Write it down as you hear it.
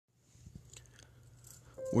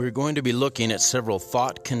We're going to be looking at several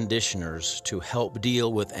thought conditioners to help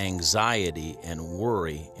deal with anxiety and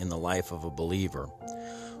worry in the life of a believer.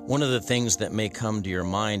 One of the things that may come to your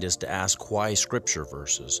mind is to ask why Scripture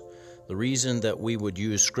verses. The reason that we would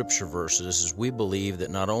use Scripture verses is we believe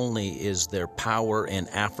that not only is there power in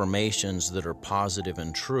affirmations that are positive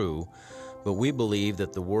and true, but we believe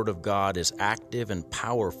that the Word of God is active and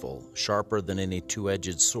powerful, sharper than any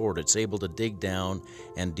two-edged sword. It's able to dig down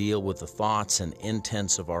and deal with the thoughts and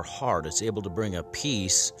intents of our heart. It's able to bring a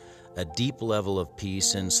peace, a deep level of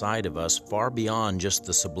peace inside of us, far beyond just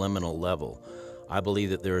the subliminal level. I believe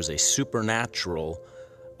that there is a supernatural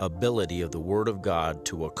ability of the Word of God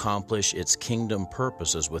to accomplish its kingdom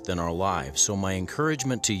purposes within our lives. So my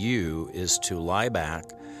encouragement to you is to lie back,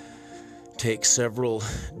 take several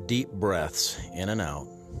deep breaths in and out,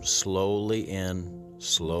 slowly in,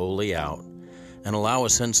 slowly out, and allow a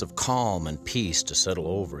sense of calm and peace to settle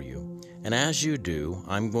over you. And as you do,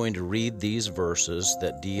 I'm going to read these verses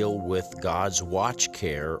that deal with God's watch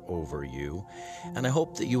care over you, and I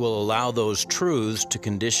hope that you will allow those truths to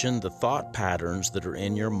condition the thought patterns that are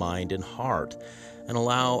in your mind and heart, and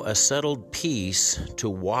allow a settled peace to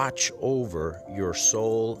watch over your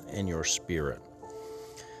soul and your spirit.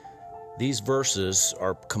 These verses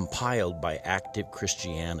are compiled by Active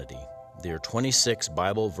Christianity. There are 26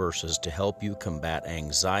 Bible verses to help you combat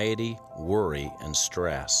anxiety, worry, and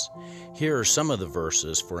stress. Here are some of the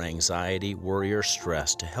verses for anxiety, worry, or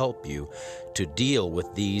stress to help you to deal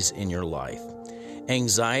with these in your life.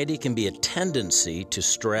 Anxiety can be a tendency to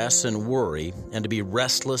stress and worry and to be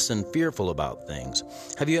restless and fearful about things.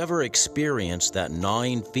 Have you ever experienced that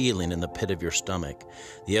gnawing feeling in the pit of your stomach,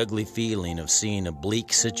 the ugly feeling of seeing a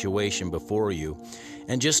bleak situation before you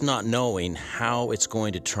and just not knowing how it's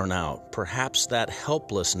going to turn out, perhaps that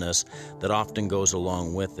helplessness that often goes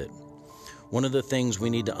along with it? One of the things we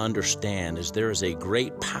need to understand is there is a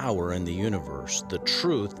great power in the universe. The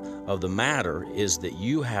truth of the matter is that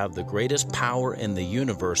you have the greatest power in the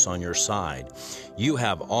universe on your side. You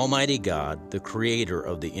have Almighty God, the creator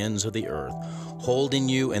of the ends of the earth, holding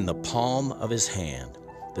you in the palm of His hand.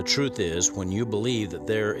 The truth is, when you believe that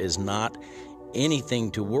there is not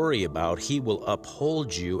anything to worry about, He will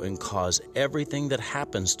uphold you and cause everything that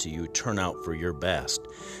happens to you turn out for your best.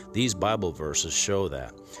 These Bible verses show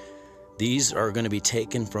that. These are going to be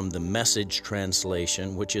taken from the Message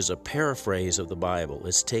translation, which is a paraphrase of the Bible.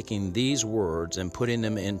 It's taking these words and putting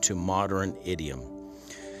them into modern idiom.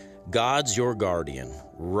 God's your guardian,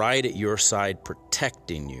 right at your side,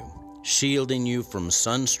 protecting you, shielding you from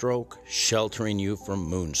sunstroke, sheltering you from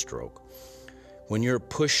moonstroke. When you're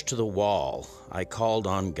pushed to the wall, I called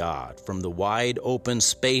on God. From the wide open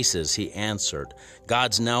spaces, He answered.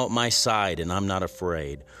 God's now at my side, and I'm not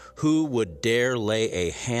afraid. Who would dare lay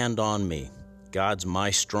a hand on me? God's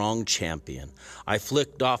my strong champion. I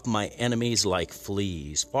flicked off my enemies like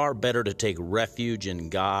fleas. Far better to take refuge in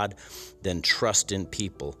God than trust in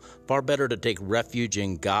people. Far better to take refuge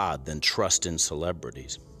in God than trust in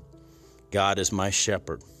celebrities. God is my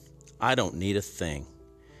shepherd. I don't need a thing.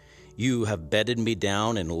 You have bedded me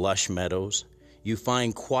down in lush meadows. You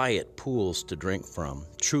find quiet pools to drink from,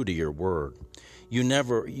 true to your word.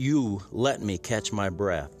 You let me catch my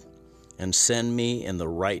breath and send me in the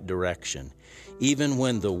right direction. Even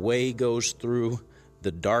when the way goes through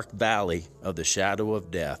the dark valley of the shadow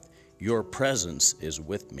of death, your presence is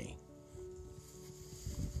with me.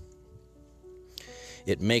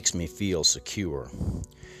 It makes me feel secure.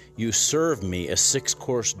 You serve me a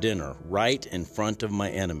 6-course dinner right in front of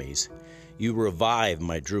my enemies. You revive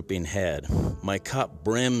my drooping head. My cup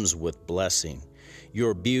brims with blessing.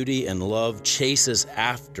 Your beauty and love chases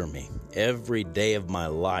after me every day of my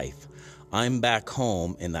life. I'm back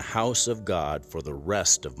home in the house of God for the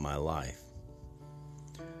rest of my life.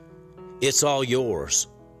 It's all yours,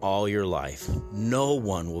 all your life. No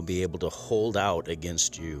one will be able to hold out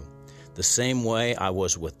against you. The same way I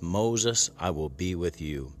was with Moses, I will be with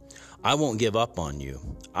you. I won't give up on you.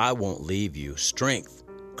 I won't leave you. Strength,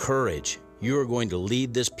 courage. You are going to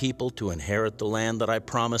lead this people to inherit the land that I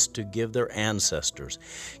promised to give their ancestors.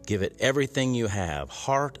 Give it everything you have,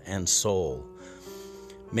 heart and soul.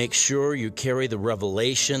 Make sure you carry the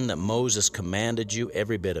revelation that Moses commanded you,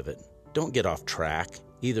 every bit of it. Don't get off track,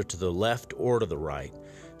 either to the left or to the right,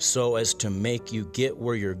 so as to make you get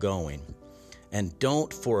where you're going. And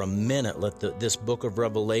don't for a minute let this book of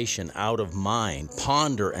Revelation out of mind.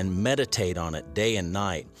 Ponder and meditate on it day and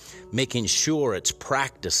night, making sure its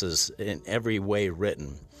practices in every way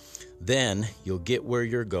written. Then you'll get where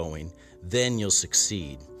you're going. Then you'll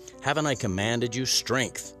succeed. Haven't I commanded you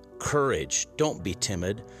strength, courage? Don't be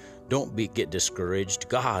timid. Don't get discouraged.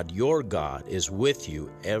 God, your God, is with you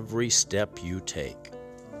every step you take.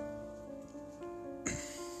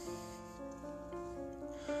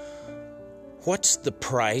 What's the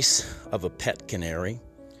price of a pet canary?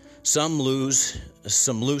 Some lose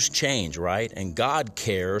some loose change, right? And God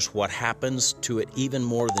cares what happens to it even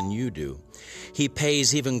more than you do. He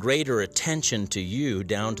pays even greater attention to you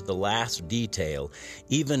down to the last detail,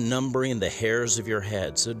 even numbering the hairs of your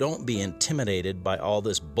head. So don't be intimidated by all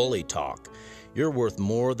this bully talk. You're worth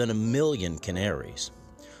more than 1,000,000 canaries.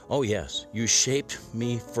 Oh yes, you shaped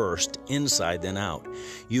me first, inside then out.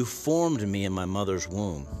 You formed me in my mother's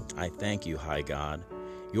womb. I thank you, high God.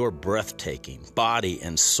 You're breathtaking, body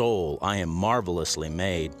and soul. I am marvelously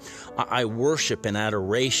made. I worship in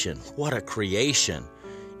adoration. What a creation.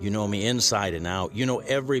 You know me inside and out. You know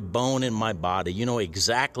every bone in my body. You know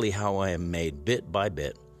exactly how I am made, bit by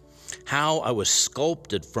bit. How I was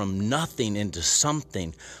sculpted from nothing into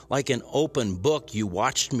something. Like an open book, you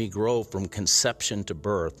watched me grow from conception to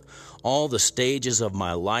birth. All the stages of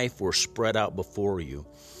my life were spread out before you.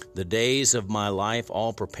 The days of my life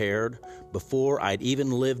all prepared before I'd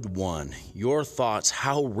even lived one. Your thoughts,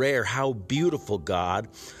 how rare, how beautiful, God.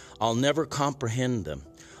 I'll never comprehend them.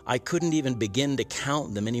 I couldn't even begin to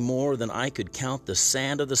count them any more than I could count the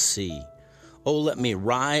sand of the sea. Oh, let me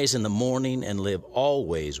rise in the morning and live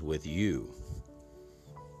always with you.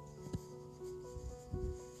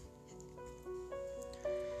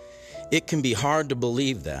 It can be hard to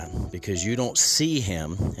believe that because you don't see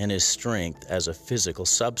him and his strength as a physical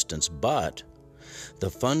substance, but the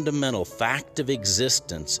fundamental fact of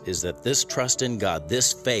existence is that this trust in God,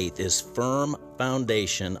 this faith, is firm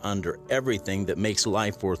foundation under everything that makes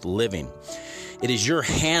life worth living. It is your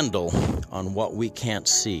handle on what we can't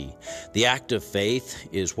see. The act of faith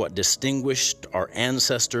is what distinguished our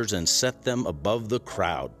ancestors and set them above the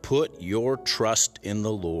crowd. Put your trust in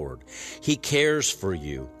the Lord. He cares for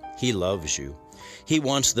you. He loves you. He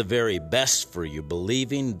wants the very best for you.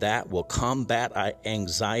 Believing that will combat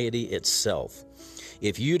anxiety itself.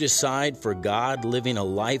 If you decide for God, living a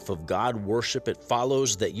life of God worship, it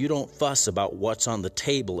follows that you don't fuss about what's on the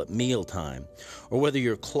table at mealtime or whether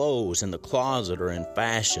your clothes in the closet are in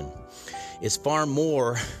fashion. There's far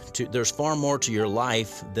more to your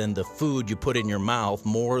life than the food you put in your mouth,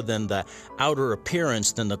 more than the outer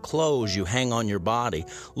appearance than the clothes you hang on your body.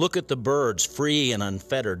 Look at the birds, free and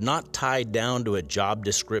unfettered, not tied down to a job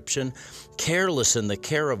description, careless in the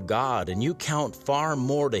care of God, and you count far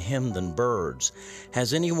more to him than birds.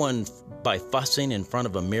 Has anyone, by fussing in front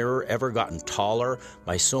of a mirror, ever gotten taller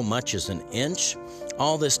by so much as an inch?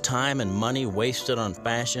 All this time and money wasted on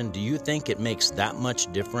fashion, do you think it makes that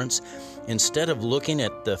much difference? Instead of looking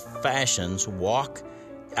at the fashions, walk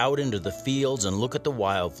out into the fields and look at the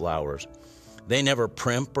wildflowers. They never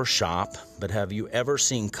primp or shop, but have you ever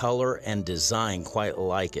seen color and design quite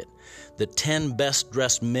like it? The 10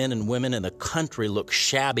 best-dressed men and women in the country look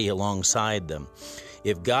shabby alongside them.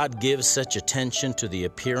 If God gives such attention to the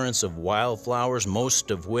appearance of wildflowers,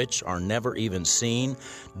 most of which are never even seen,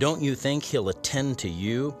 don't you think he'll attend to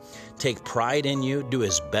you, take pride in you, do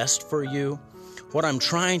his best for you? What I'm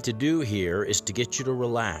trying to do here is to get you to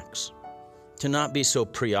relax, to not be so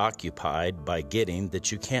preoccupied by getting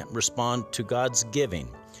that you can't respond to God's giving.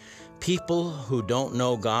 People who don't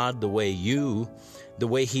know God the way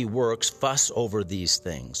he works fuss over these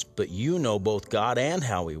things, but you know both God and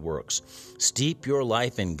how he works. Steep your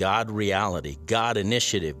life in God reality, God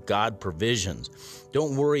initiative, God provisions.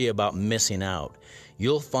 Don't worry about missing out.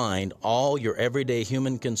 You'll find all your everyday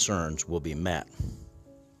human concerns will be met.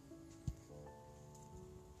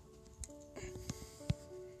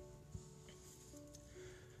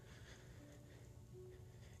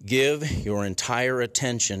 Give your entire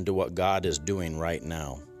attention to what God is doing right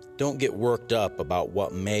now. Don't get worked up about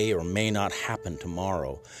what may or may not happen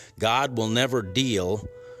tomorrow. God will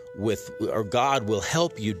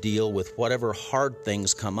help you deal with whatever hard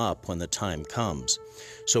things come up when the time comes.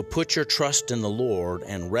 So put your trust in the Lord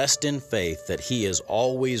and rest in faith that he is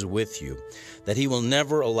always with you, that he will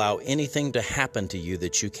never allow anything to happen to you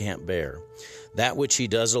that you can't bear. That which he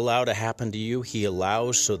does allow to happen to you, he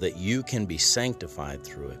allows so that you can be sanctified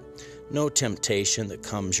through it. No temptation that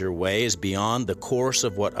comes your way is beyond the course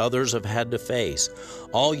of what others have had to face.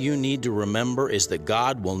 All you need to remember is that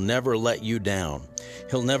God will never let you down.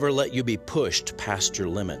 He'll never let you be pushed past your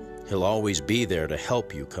limit. He'll always be there to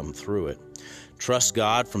help you come through it. Trust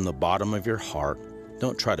God from the bottom of your heart.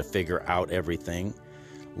 Don't try to figure out everything.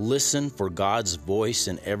 Listen for God's voice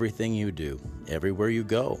in everything you do, everywhere you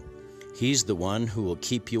go. He's the one who will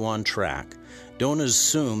keep you on track. Don't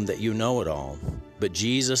assume that you know it all. But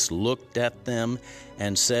Jesus looked at them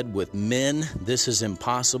and said, with men this is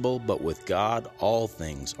impossible, but with God all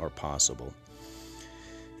things are possible.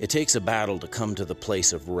 It takes a battle to come to the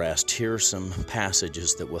place of rest. Here are some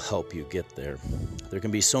passages that will help you get there. There can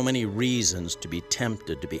be so many reasons to be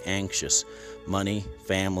tempted to be anxious. Money,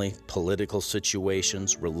 family, political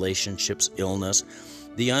situations, relationships, illness,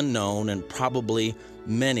 the unknown, and probably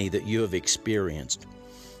many that you have experienced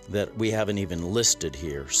that we haven't even listed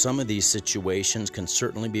here. Some of these situations can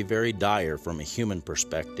certainly be very dire from a human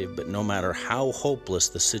perspective, but no matter how hopeless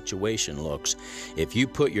the situation looks, if you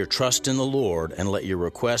put your trust in the Lord and let your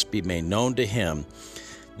request be made known to Him,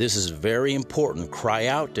 this is very important. Cry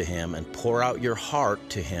out to Him and pour out your heart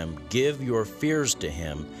to Him. Give your fears to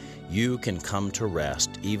Him. You can come to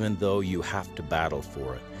rest, even though you have to battle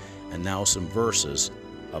for it. And now some verses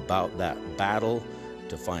about that battle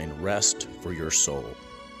to find rest for your soul.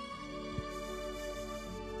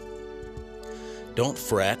 Don't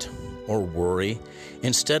fret or worry.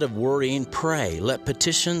 Instead of worrying, pray. Let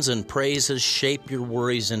petitions and praises shape your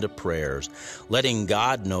worries into prayers, letting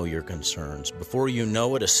God know your concerns. Before you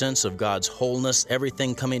know it, a sense of God's wholeness,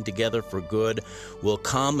 everything coming together for good, will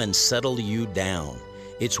come and settle you down.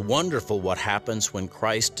 It's wonderful what happens when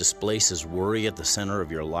Christ displaces worry at the center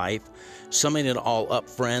of your life. Summing it all up,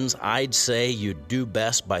 friends, I'd say you do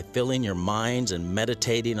best by filling your minds and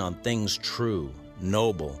meditating on things true,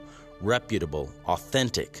 noble, reputable,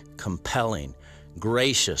 authentic, compelling,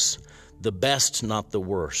 gracious, the best, not the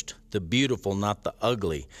worst, the beautiful, not the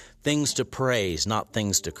ugly, things to praise, not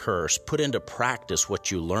things to curse. Put into practice what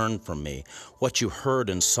you learned from me, what you heard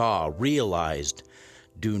and saw, realized.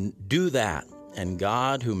 Do that, and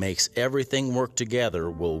God, who makes everything work together,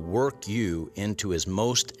 will work you into His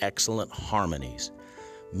most excellent harmonies.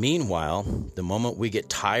 Meanwhile, the moment we get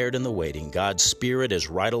tired in the waiting, God's Spirit is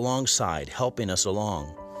right alongside, helping us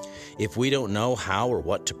along. If we don't know how or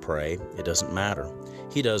what to pray, it doesn't matter.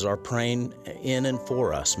 He does our praying in and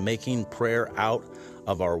for us, making prayer out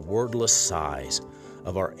of our wordless sighs,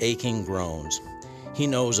 of our aching groans. He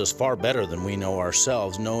knows us far better than we know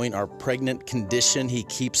ourselves. Knowing our pregnant condition, He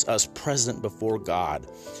keeps us present before God.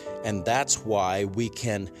 And that's why we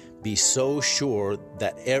can be so sure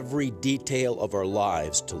that every detail of our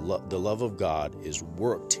lives to the love of God is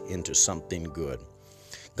worked into something good.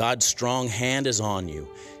 God's strong hand is on you.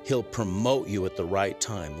 He'll promote you at the right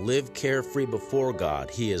time. Live carefree before God.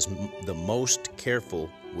 He is the most careful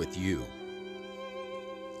with you.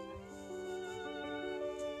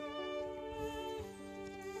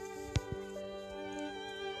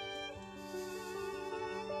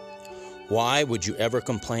 Why would you ever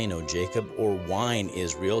complain, O Jacob, or whine,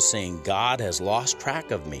 Israel, saying, God has lost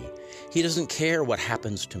track of me? He doesn't care what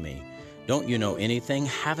happens to me. Don't you know anything?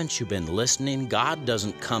 Haven't you been listening? God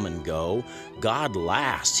doesn't come and go. God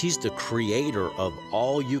lasts. He's the creator of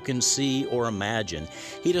all you can see or imagine.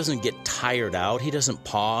 He doesn't get tired out. He doesn't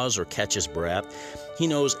pause or catch his breath. He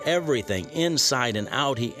knows everything inside and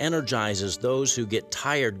out. He energizes those who get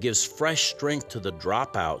tired, gives fresh strength to the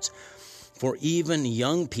dropouts. For even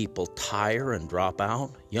young people tire and drop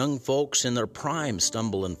out. Young folks in their prime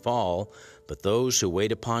stumble and fall, but those who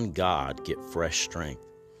wait upon God get fresh strength.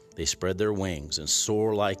 They spread their wings and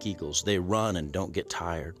soar like eagles. They run and don't get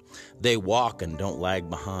tired. They walk and don't lag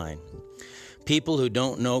behind. People who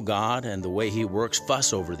don't know God and the way He works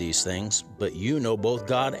fuss over these things, but you know both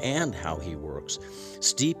God and how He works.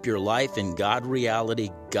 Steep your life in God reality,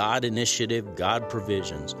 God initiative, God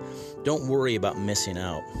provisions. Don't worry about missing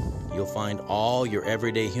out. You'll find all your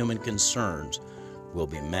everyday human concerns will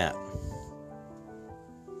be met.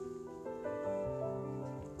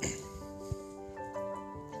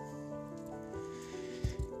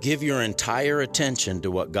 Give your entire attention to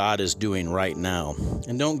what God is doing right now,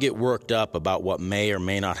 and don't get worked up about what may or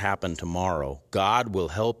may not happen tomorrow. God will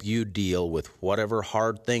help you deal with whatever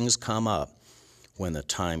hard things come up when the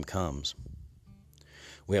time comes.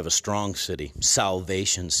 We have a strong city,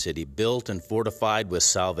 Salvation City, built and fortified with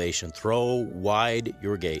salvation. Throw wide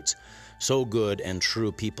your gates. So good and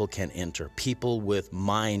true people can enter. People with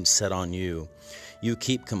mind set on you. You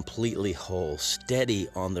keep completely whole, steady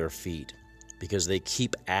on their feet, because they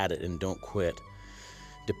keep at it and don't quit.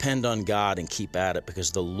 Depend on God and keep at it,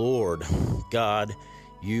 because the Lord God,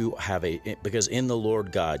 because in the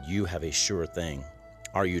Lord God you have a sure thing.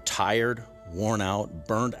 Are you tired, worn out,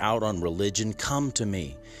 burned out on religion? Come to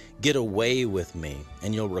me. Get away with me,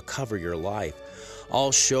 and you'll recover your life.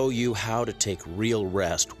 I'll show you how to take real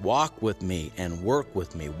rest. Walk with me and work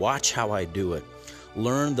with me. Watch how I do it.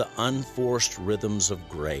 Learn the unforced rhythms of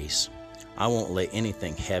grace. I won't lay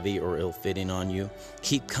anything heavy or ill-fitting on you.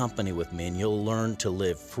 Keep company with me, and you'll learn to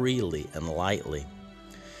live freely and lightly.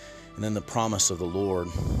 And then the promise of the Lord.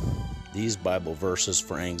 These Bible verses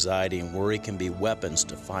for anxiety and worry can be weapons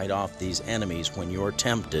to fight off these enemies when you're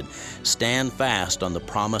tempted. Stand fast on the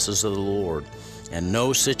promises of the Lord, and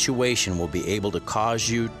no situation will be able to cause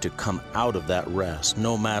you to come out of that rest,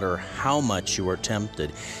 no matter how much you are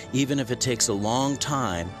tempted, even if it takes a long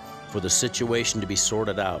time for the situation to be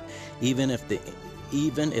sorted out, even if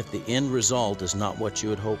the end result is not what you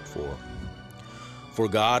had hoped for. For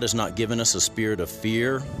God has not given us a spirit of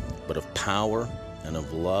fear, but of power and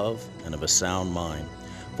of love and of a sound mind.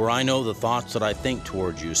 For I know the thoughts that I think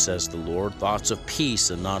toward you, says the Lord, thoughts of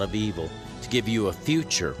peace and not of evil, to give you a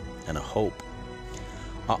future and a hope.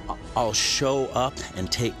 I'll show up and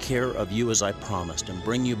take care of you as I promised and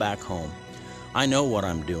bring you back home. I know what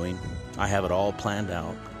I'm doing. I have it all planned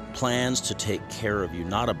out. Plans to take care of you,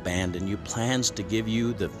 not abandon you. Plans to give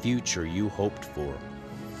you the future you hoped for.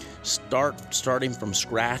 Starting from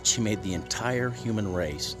scratch, He made the entire human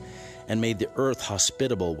race and made the earth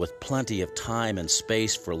hospitable with plenty of time and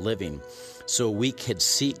space for living, so we could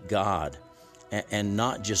seek God and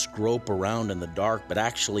not just grope around in the dark, but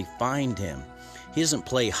actually find Him. He doesn't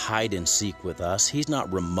play hide and seek with us. He's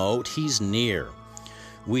not remote. He's near.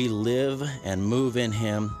 We live and move in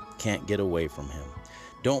Him, can't get away from Him.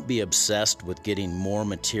 Don't be obsessed with getting more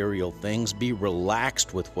material things. Be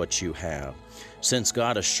relaxed with what you have. Since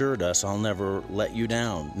God assured us, I'll never let you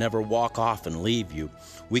down, never walk off and leave you,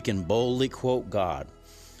 we can boldly quote God.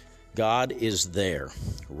 God is there,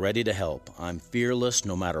 ready to help. I'm fearless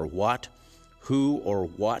no matter what, who or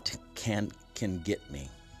what can get me.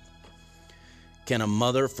 Can a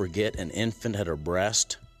mother forget an infant at her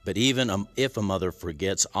breast? But even if a mother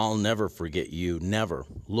forgets, I'll never forget you, never.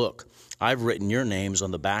 Look, I've written your names on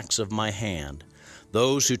the backs of my hand.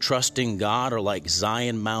 Those who trust in God are like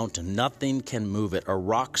Zion Mountain. Nothing can move it, a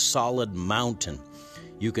rock-solid mountain.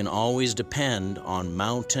 You can always depend on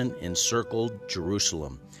mountain-encircled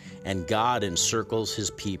Jerusalem. And God encircles His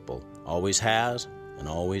people, always has and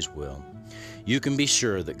always will. You can be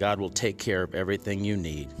sure that God will take care of everything you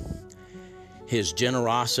need. His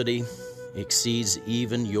generosity exceeds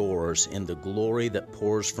even yours in the glory that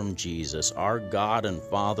pours from Jesus. Our God and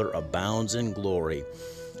Father abounds in glory,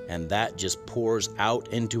 and that just pours out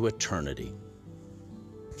into eternity.